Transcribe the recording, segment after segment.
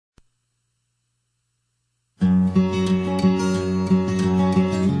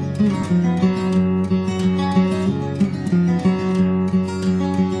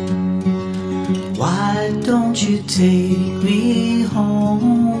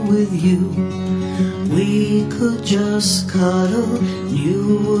with you. We could just cuddle, and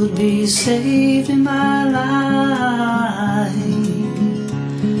you would be saving my life.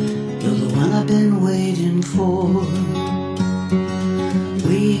 You're the one I've been waiting for.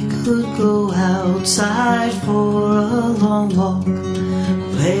 We could go outside for a long walk,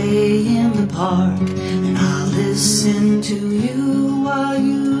 play in the park, and I'll listen to you while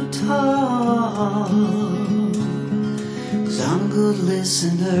you talk, 'cause I'm a good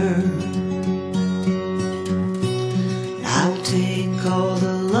listener. I'll take all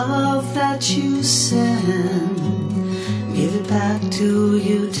the love that you send, give it back to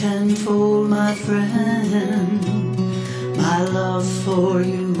you tenfold, my friend. My love for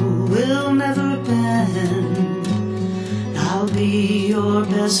you will never bend. I'll be your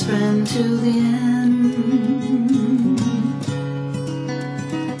best friend to the end.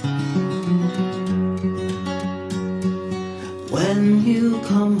 When you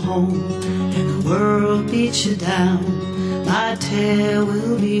come home and the world beats you down, my tail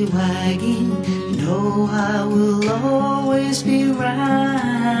will be wagging. You know I will always be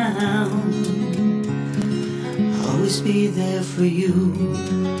round, always be there for you.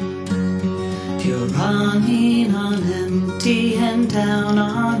 If you're running on empty and down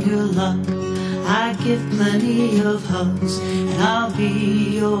on your luck, I give plenty of hugs, and I'll be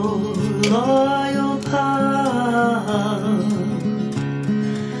your loyal pug.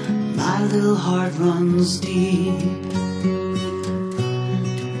 My little heart runs deep.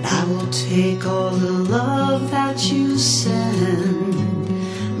 I will take all the love that you send,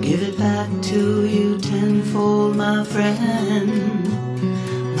 give it back to you tenfold, my friend.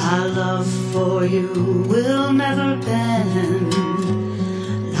 My love for you will never bend.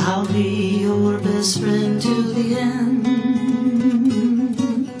 I'll be your best friend to the end.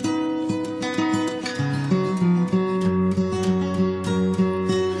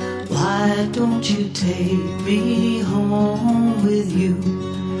 Why don't you take me home with you?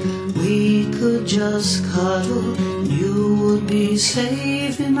 We could just cuddle, and you would be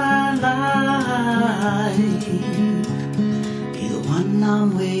saving my life. Be the one I'm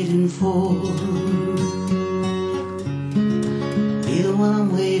waiting for. Be the one I'm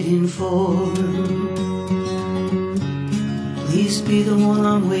waiting for. Please be the one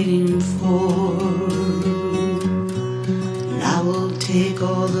I'm waiting for. And I will take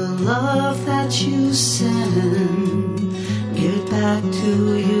all the love that you send, give it back to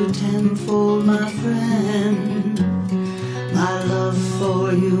you tenfold, my friend. My love for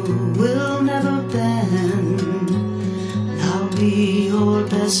you will never bend. I'll be your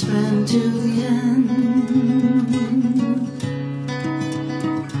best friend to the end.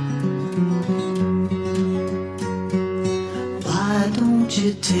 Why don't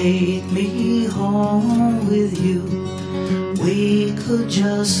you take me home with you? We could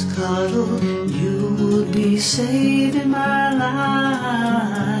just cuddle, you would be saving my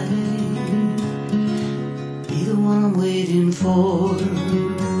life. Be the one I'm waiting for.